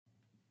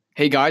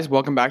Hey guys,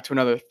 welcome back to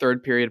another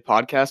third period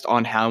podcast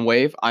on Hound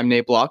Wave. I'm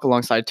Nate Block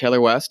alongside Taylor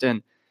West.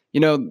 And,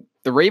 the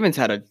Ravens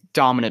had a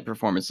dominant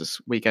performance this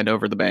weekend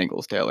over the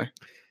Bengals, Taylor.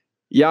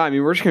 Yeah,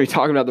 we're just going to be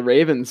talking about the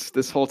Ravens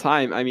this whole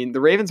time.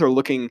 The Ravens are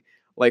looking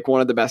like one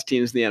of the best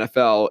teams in the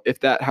NFL, if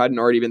that hadn't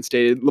already been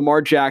stated.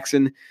 Lamar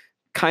Jackson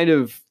kind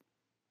of,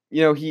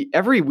 he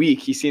every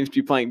week he seems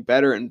to be playing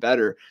better and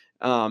better,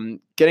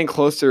 getting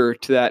closer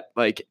to that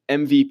like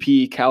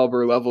MVP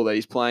caliber level that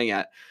he's playing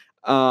at.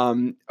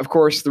 Of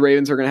course, the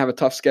Ravens are going to have a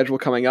tough schedule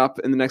coming up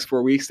in the next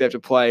 4 weeks. They have to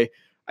play,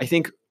 I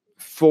think,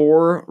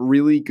 4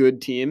 really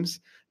good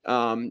teams.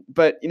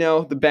 But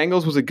the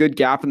Bengals was a good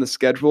gap in the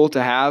schedule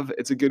to have.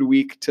 It's a good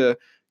week to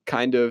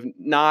kind of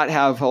not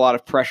have a lot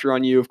of pressure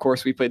on you. Of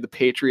course, we played the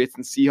Patriots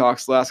and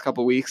Seahawks the last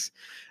couple of weeks.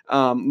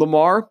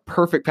 Lamar,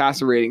 perfect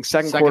passer rating,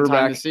 second quarterback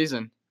time this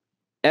season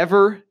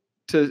ever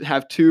to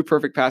have 2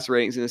 perfect passer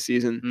ratings in a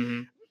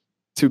season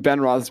to Ben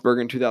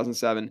Roethlisberger in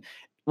 2007.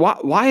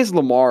 Why is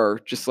Lamar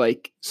just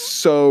like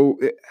so?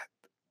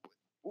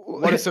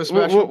 What is so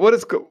special? What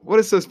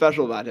is so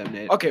special about him,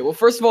 Nate? Okay, well,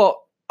 first of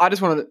all, I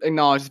just want to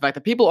acknowledge the fact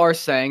that people are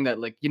saying that,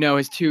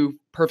 his 2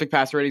 perfect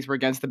passer ratings were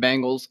against the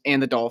Bengals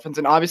and the Dolphins,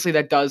 and obviously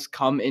that does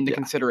come into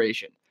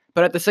consideration.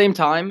 But at the same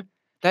time,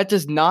 that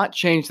does not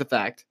change the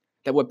fact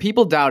that what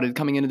people doubted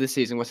coming into this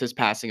season was his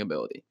passing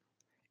ability.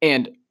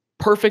 And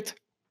perfect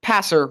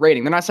passer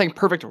rating. They're not saying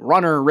perfect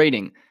runner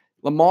rating.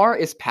 Lamar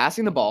is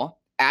passing the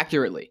ball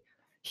accurately.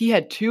 He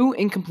had 2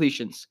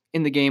 incompletions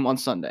in the game on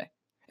Sunday.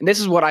 And this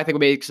is what I think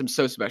makes him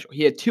so special.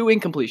 He had 2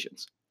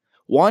 incompletions.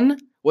 One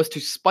was to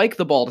spike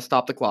the ball to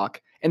stop the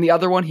clock, and the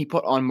other one he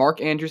put on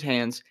Mark Andrews'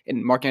 hands,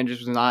 and Mark Andrews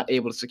was not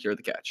able to secure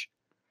the catch.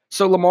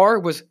 So Lamar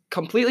was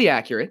completely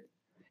accurate.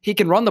 He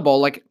can run the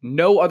ball like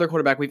no other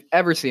quarterback we've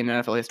ever seen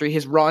in NFL history.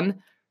 His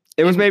run...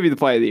 It was maybe the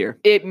play of the year.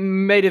 It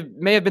may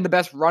have been the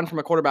best run from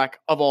a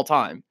quarterback of all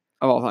time.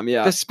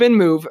 Yeah. The spin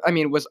move,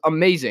 was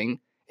amazing.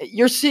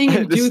 You're seeing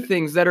him do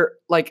things that are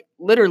like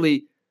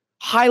literally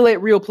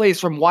highlight reel plays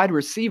from wide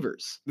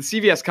receivers. The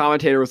CBS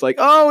commentator was like,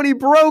 "Oh, and he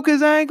broke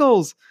his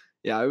ankles."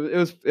 Yeah,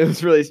 it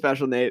was really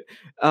special, Nate.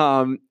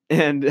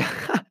 And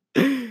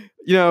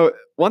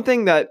one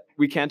thing that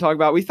we can talk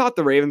about, we thought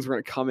the Ravens were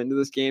going to come into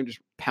this game, just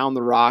pound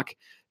the rock,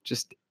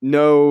 just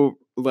no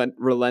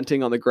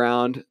relenting on the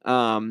ground.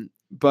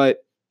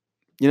 But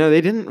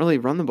they didn't really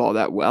run the ball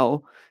that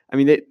well.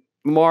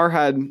 Lamar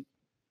had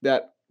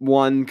that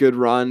one good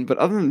run, but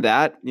other than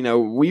that,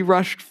 we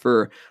rushed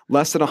for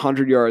less than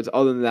 100 yards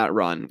other than that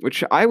run,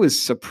 which I was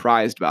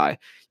surprised by.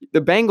 The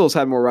Bengals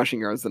had more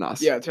rushing yards than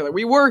us. Yeah, Taylor,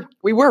 we were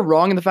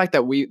wrong in the fact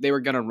that they were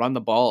going to run the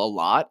ball a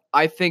lot.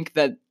 I think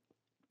that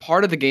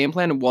part of the game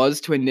plan was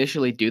to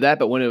initially do that,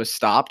 but when it was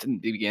stopped in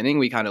the beginning,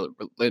 we kind of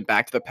went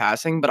back to the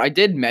passing. But I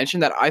did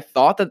mention that I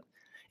thought that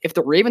if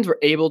the Ravens were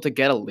able to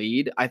get a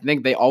lead, I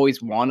think they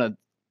always want to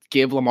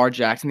give Lamar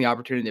Jackson the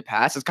opportunity to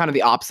pass. It's kind of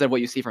the opposite of what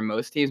you see from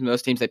most teams.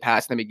 Most teams, they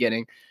pass in the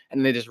beginning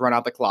and they just run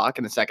out the clock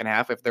in the second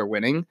half if they're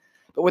winning.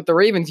 But with the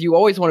Ravens, you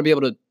always want to be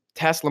able to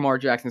test Lamar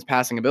Jackson's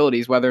passing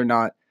abilities, whether or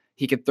not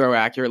he could throw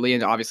accurately,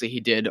 and obviously he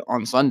did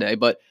on Sunday.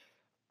 But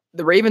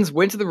the Ravens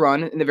went to the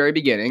run in the very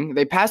beginning.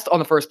 They passed on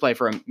the first play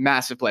for a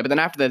massive play, but then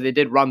after that, they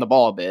did run the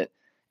ball a bit.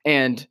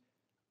 And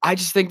I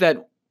just think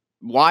that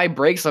why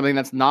break something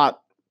that's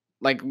not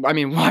why?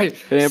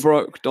 If it ain't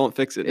broke, don't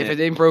fix it. If it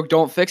ain't broke,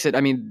 don't fix it.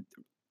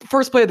 The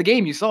first play of the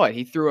game, you saw it.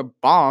 He threw a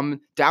bomb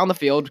down the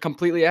field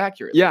completely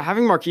accurate. Yeah,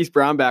 having Marquise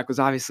Brown back was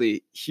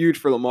obviously huge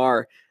for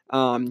Lamar.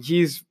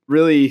 He's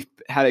really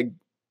had a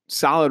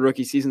solid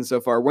rookie season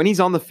so far. When he's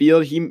on the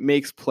field, he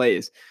makes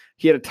plays.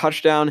 He had a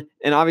touchdown,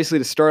 and obviously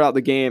to start out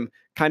the game,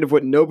 kind of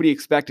what nobody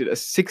expected, a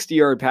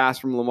 60-yard pass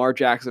from Lamar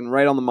Jackson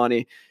right on the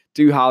money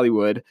to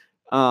Hollywood.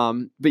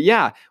 But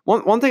yeah,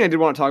 one thing I did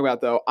want to talk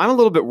about, though, I'm a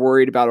little bit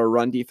worried about our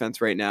run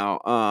defense right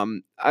now.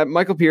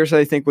 Michael Pierce,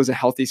 I think, was a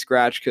healthy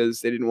scratch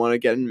because they didn't want to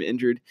get him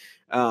injured.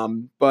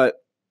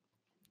 But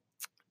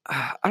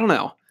I don't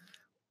know.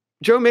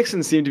 Joe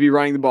Mixon seemed to be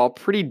running the ball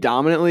pretty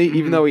dominantly,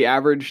 even though he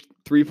averaged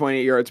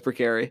 3.8 yards per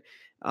carry.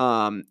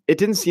 It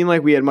didn't seem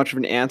like we had much of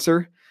an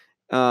answer.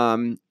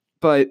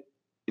 But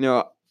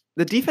the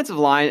defensive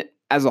line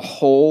as a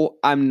whole,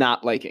 I'm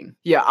not liking.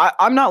 Yeah,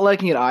 I'm not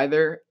liking it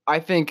either. I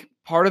think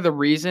part of the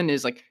reason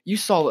is you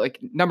saw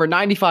number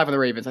 95 on the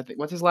Ravens. I think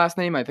what's his last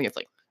name? I think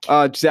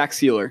it's Zach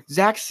Sieler.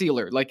 Zach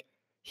Sieler.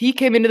 He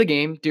came into the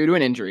game due to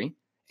an injury,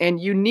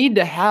 and you need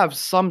to have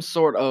some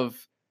sort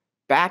of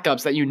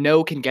backups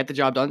that can get the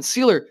job done.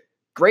 Sieler,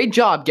 great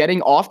job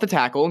getting off the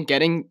tackle and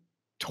getting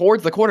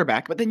towards the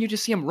quarterback, but then you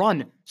just see him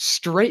run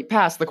straight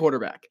past the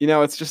quarterback.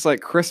 It's just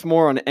like Chris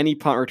Moore on any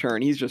punt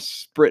return. He's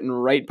just sprinting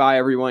right by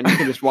everyone. You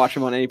can just watch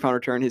him on any punt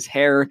return. His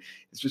hair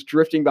is just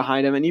drifting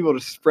behind him, and he will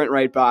just sprint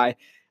right by.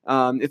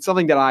 It's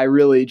something that I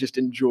really just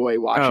enjoy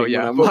watching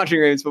when I'm watching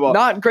Ravens football.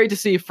 Not great to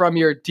see from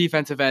your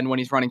defensive end when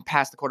he's running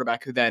past the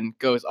quarterback who then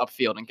goes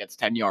upfield and gets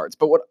 10 yards.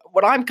 But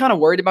what I'm kind of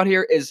worried about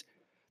here is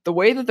the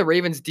way that the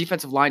Ravens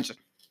defensive line just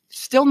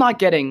still not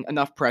getting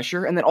enough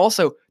pressure. And then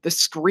also the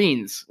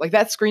screens, like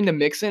that screen to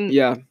Mixon.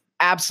 Yeah.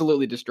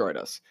 absolutely destroyed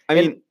us. I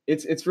mean,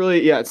 it's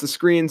really, it's the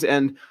screens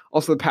and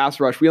also the pass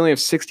rush. We only have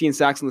 16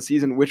 sacks in the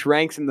season, which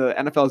ranks in the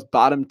NFL's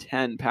bottom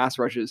 10 pass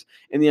rushes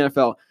in the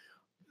NFL.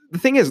 The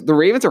thing is, the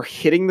Ravens are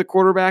hitting the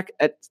quarterback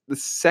at the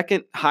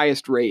second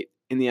highest rate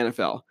in the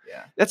NFL.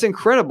 Yeah. That's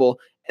incredible.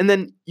 And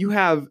then you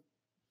have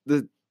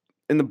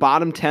in the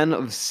bottom 10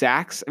 of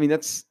sacks. I mean,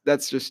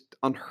 that's just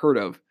unheard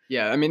of.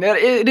 Yeah, I mean,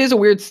 it is a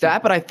weird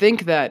stat, but I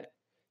think that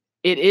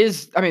it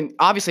is, I mean,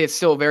 obviously it's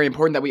still very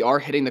important that we are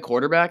hitting the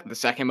quarterback, the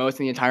second most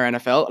in the entire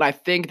NFL. And I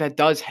think that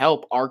does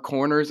help our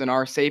corners and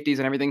our safeties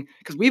and everything,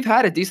 because we've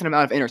had a decent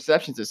amount of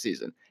interceptions this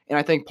season. And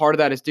I think part of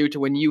that is due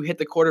to when you hit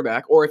the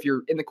quarterback, or if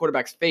you're in the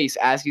quarterback's face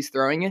as he's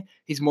throwing it,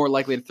 he's more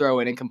likely to throw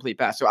an incomplete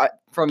pass. Or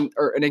an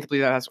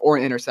incomplete pass or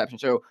an interception.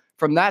 So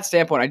from that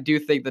standpoint, I do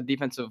think the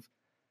defensive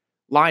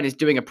line is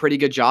doing a pretty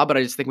good job, but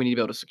I just think we need to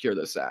be able to secure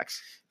those sacks.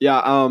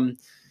 Yeah,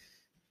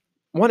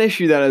 one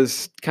issue that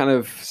has kind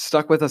of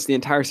stuck with us the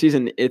entire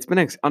season, it's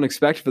been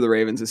unexpected for the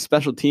Ravens, is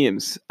special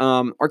teams.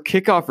 Our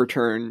coverage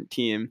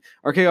team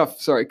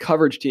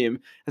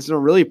has done a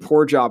really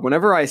poor job.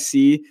 Whenever I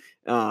see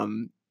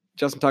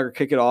Justin Tucker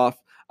kick it off,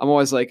 I'm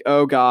always like,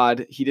 oh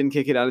God, he didn't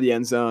kick it out of the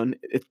end zone.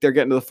 If they're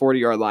getting to the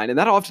 40-yard line, and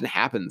that often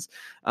happens.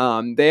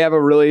 They have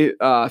a really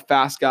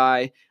fast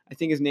guy. I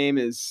think his name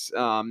is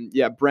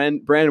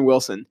Brandon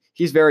Wilson.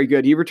 He's very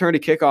good. He returned a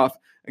kickoff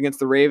against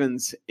the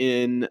Ravens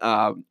in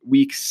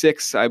week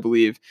 6, I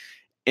believe.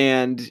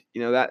 And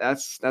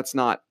that's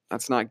not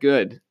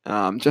good.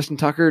 Justin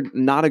Tucker,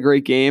 not a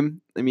great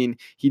game. I mean,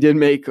 he did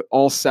make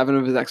all 7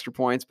 of his extra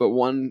points, but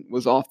 1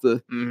 was off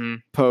the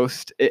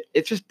post.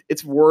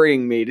 It's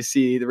worrying me to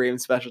see the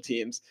Ravens special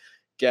teams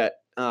get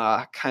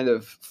kind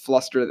of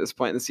flustered at this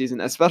point in the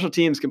season, as special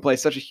teams can play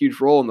such a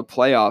huge role in the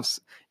playoffs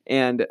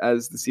and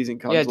as the season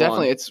comes along. Yeah,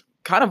 definitely. It's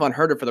kind of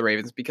unheard of for the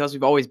Ravens because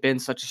we've always been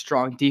such a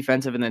strong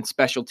defensive and then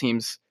special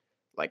teams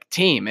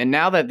team. And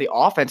now that the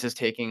offense is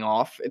taking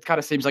off, it kind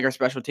of seems like our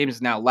special teams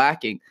is now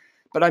lacking.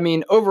 But I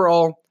mean,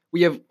 overall,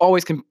 we have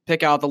always can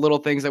pick out the little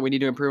things that we need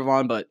to improve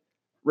on. But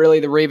really,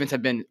 the Ravens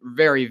have been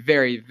very,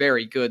 very,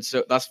 very good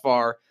thus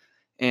far.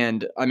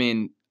 And I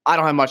mean, I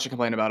don't have much to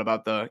complain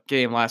about the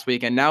game last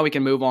week. And now we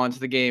can move on to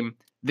the game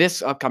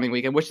this upcoming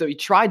weekend, which we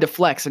tried to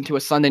flex into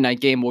a Sunday night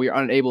game, but we were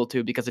unable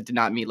to because it did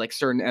not meet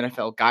certain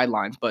NFL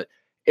guidelines. But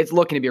it's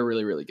looking to be a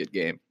really, really good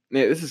game.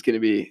 Yeah, this is going to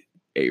be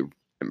an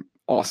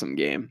awesome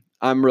game.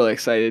 I'm really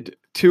excited.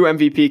 2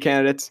 MVP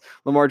candidates,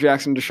 Lamar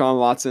Jackson, Deshaun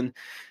Watson.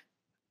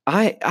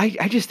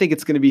 I just think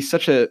it's going to be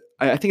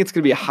I think it's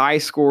going to be a high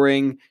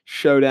scoring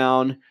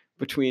showdown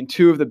between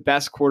 2 of the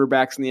best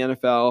quarterbacks in the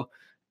NFL.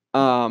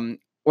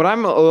 What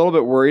I'm a little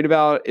bit worried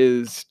about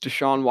is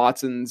Deshaun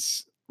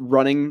Watson's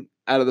running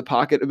out of the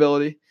pocket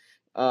ability.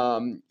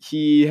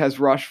 He has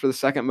rushed for the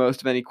second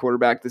most of any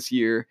quarterback this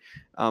year.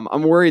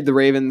 I'm worried the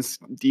Ravens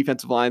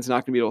defensive line is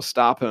not going to be able to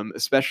stop him,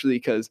 especially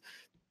because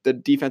the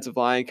defensive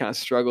line kind of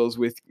struggles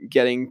with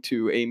getting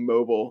to a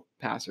mobile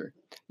passer.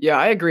 Yeah,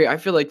 I agree. I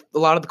feel like a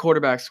lot of the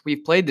quarterbacks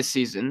we've played this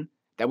season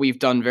that we've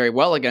done very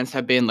well against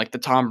have been like the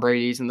Tom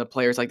Brady's and the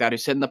players like that who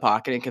sit in the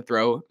pocket and can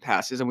throw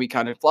passes, and we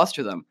kind of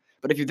fluster them.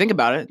 But if you think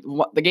about it,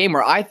 the game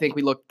where I think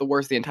we looked the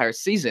worst the entire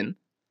season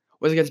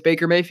was against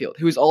Baker Mayfield,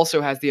 who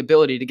also has the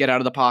ability to get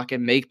out of the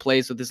pocket, make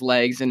plays with his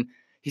legs, and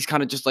he's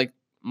kind of just like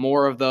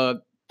more of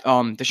the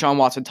Deshaun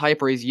Watson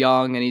type, where he's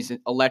young and he's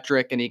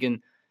electric and he can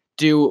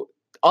do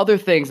other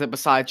things that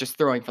besides just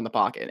throwing from the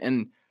pocket.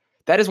 And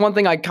that is one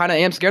thing I kind of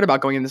am scared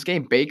about going in this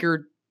game.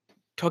 Baker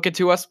took it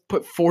to us,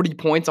 put 40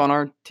 points on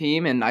our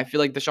team, and I feel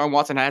like Deshaun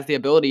Watson has the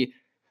ability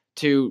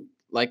to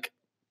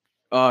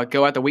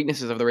go at the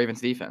weaknesses of the Ravens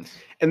defense.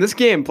 And this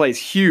game plays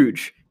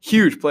huge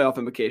playoff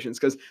implications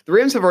because the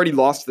Ravens have already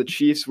lost to the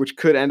Chiefs, which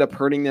could end up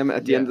hurting them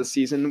at the end of the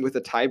season with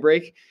a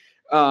tiebreak.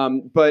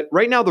 But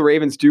right now the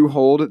Ravens do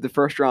hold the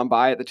first round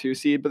bye at the 2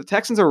 seed, but the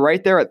Texans are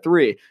right there at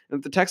 3. And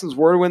if the Texans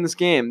were to win this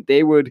game,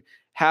 they would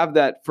have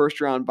that first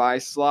round bye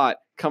slot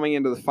coming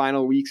into the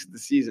final weeks of the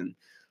season.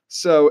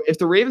 So if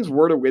the Ravens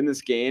were to win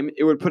this game,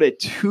 it would put a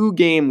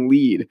 2-game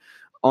lead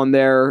on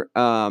their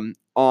on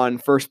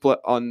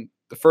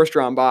the first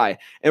round bye.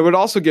 And it would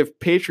also give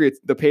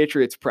the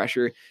Patriots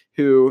pressure,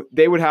 who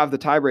they would have the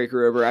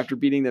tiebreaker over after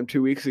beating them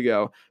 2 weeks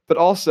ago. But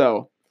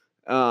also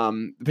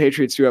the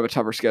Patriots do have a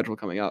tougher schedule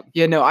coming up.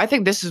 Yeah, no, I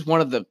think this is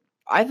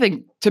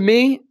to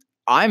me,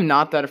 I'm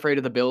not that afraid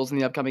of the Bills in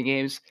the upcoming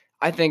games.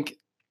 I think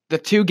the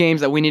 2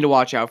 games that we need to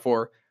watch out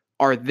for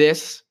are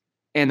this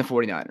and the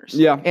 49ers.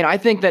 Yeah. And I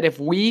think that if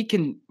we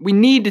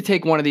need to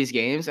take one of these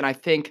games, and I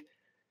think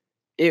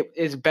it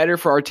is better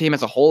for our team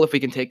as a whole if we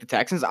can take the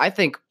Texans.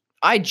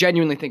 I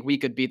genuinely think we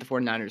could beat the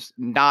 49ers.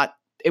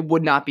 It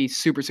would not be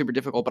super, super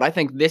difficult, but I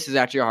think this is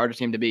actually a harder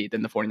team to beat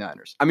than the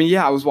 49ers. I mean,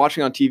 yeah, I was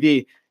watching on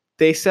TV.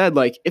 They said,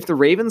 if the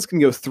Ravens can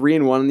go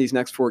 3-1 in these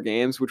next 4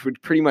 games, which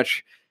would pretty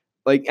much,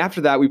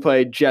 after that, we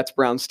play Jets,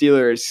 Browns,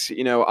 Steelers,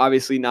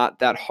 obviously not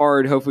that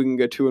hard. Hopefully we can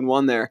go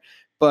 2-1 there.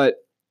 But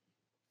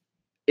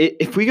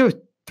if we go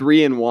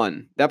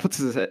 3-1, that puts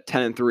us at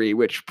 10-3,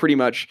 which pretty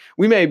much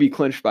we may be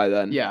clinched by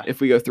then. Yeah. If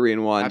we go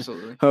 3-1,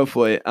 absolutely.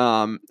 Hopefully.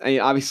 I mean,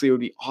 obviously it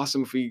would be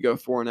awesome if we could go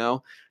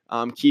 4-0.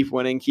 keep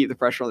winning, keep the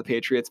pressure on the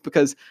Patriots,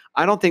 because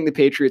I don't think the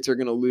Patriots are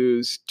going to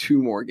lose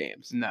 2 more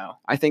games. No.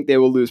 I think they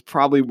will lose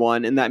probably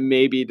 1, and that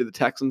may be to the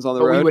Texans on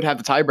the But road. we would have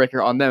the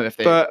tiebreaker on them if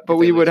they. But if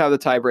we they would lose. have the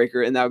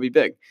tiebreaker, and that would be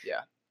big.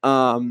 Yeah.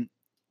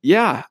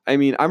 Yeah. I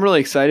mean, I'm really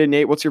excited.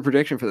 Nate, what's your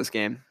prediction for this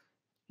game?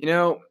 You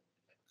know,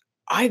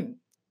 I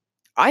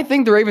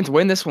think the Ravens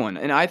win this one,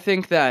 and I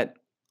think that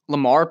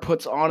Lamar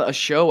puts on a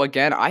show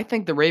again. I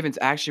think the Ravens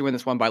actually win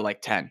this one by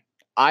like 10.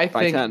 I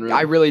think 10, really?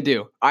 I really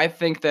do. I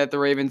think that the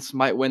Ravens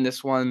might win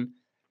this one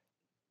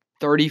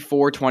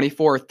 34-24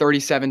 or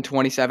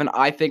 37-27.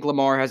 I think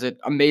Lamar has an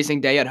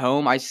amazing day at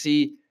home. I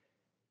see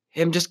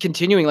him just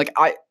continuing. Like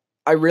I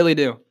really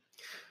do.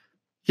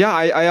 Yeah,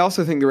 I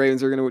also think the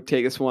Ravens are going to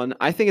take this one.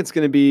 I think it's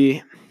going to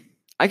be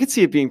 – I could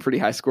see it being pretty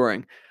high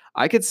scoring.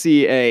 I could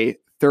see a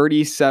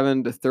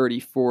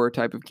 37-34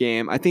 type of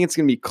game. I think it's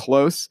going to be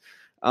close.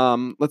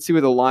 Let's see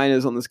what the line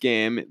is on this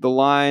game. The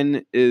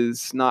line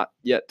is not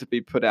yet to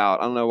be put out.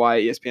 I don't know why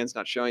ESPN's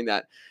not showing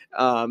that.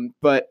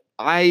 But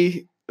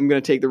I am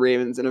going to take the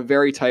Ravens in a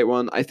very tight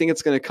one. I think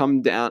it's going to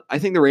come down. I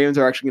think the Ravens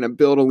are actually going to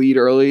build a lead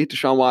early.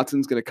 Deshaun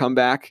Watson's going to come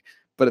back,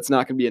 but it's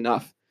not going to be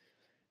enough.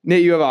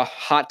 Nate, you have a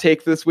hot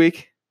take for this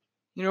week?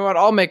 You know what?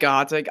 I'll make a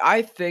hot take.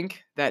 I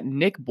think that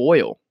Nick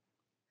Boyle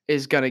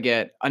is going to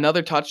get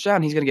another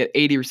touchdown. He's going to get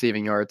 80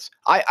 receiving yards.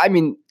 I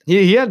mean,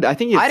 he had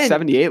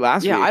 78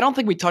 last week. Yeah, I don't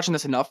think we touched on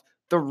this enough.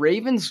 The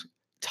Ravens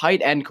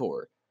tight end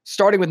core,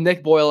 starting with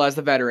Nick Boyle as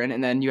the veteran,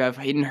 and then you have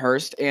Hayden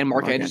Hurst and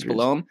Mark Andrews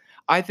below him.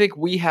 I think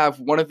we have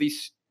one of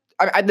these.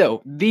 I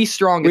know the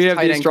strongest. We have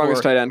tight the end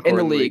strongest tight end core in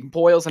the league.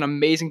 Boyle's an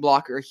amazing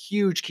blocker, a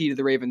huge key to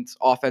the Ravens'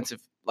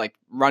 offensive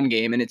run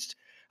game, and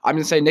I'm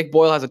going to say Nick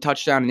Boyle has a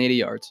touchdown and 80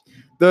 yards.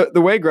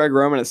 The way Greg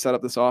Roman has set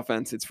up this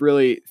offense, it's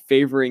really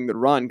favoring the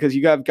run because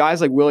you have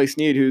guys like Willie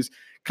Snead who's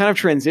kind of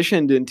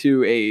transitioned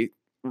into a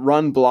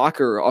run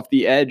blocker off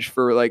the edge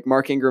for like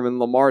Mark Ingram and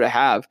Lamar to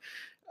have.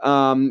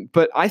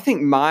 But I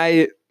think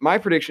my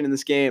prediction in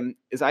this game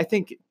is I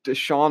think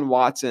Deshaun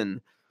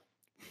Watson,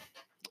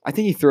 I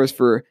think he throws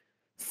for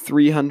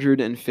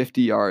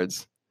 350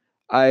 yards.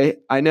 I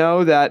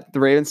know that the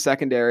Ravens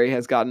secondary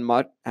has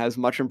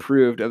much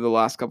improved over the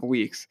last couple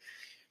weeks.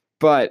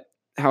 But,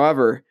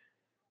 however,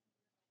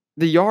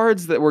 the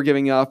yards that we're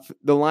giving up,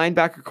 the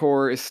linebacker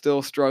core is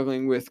still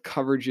struggling with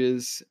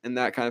coverages and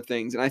that kind of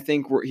things. And I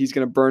think he's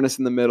going to burn us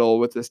in the middle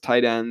with his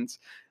tight ends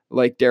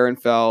like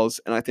Darren Fells.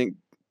 And I think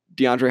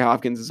DeAndre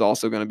Hopkins is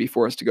also going to be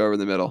forced to go over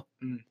the middle.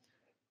 Mm.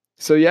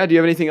 So, yeah, do you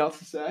have anything else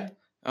to say?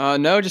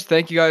 No, just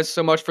thank you guys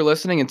so much for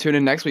listening and tune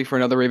in next week for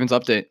another Ravens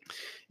update.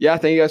 Yeah,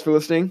 thank you guys for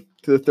listening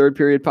to the Third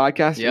Period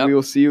Podcast. Yep. And we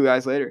will see you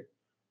guys later.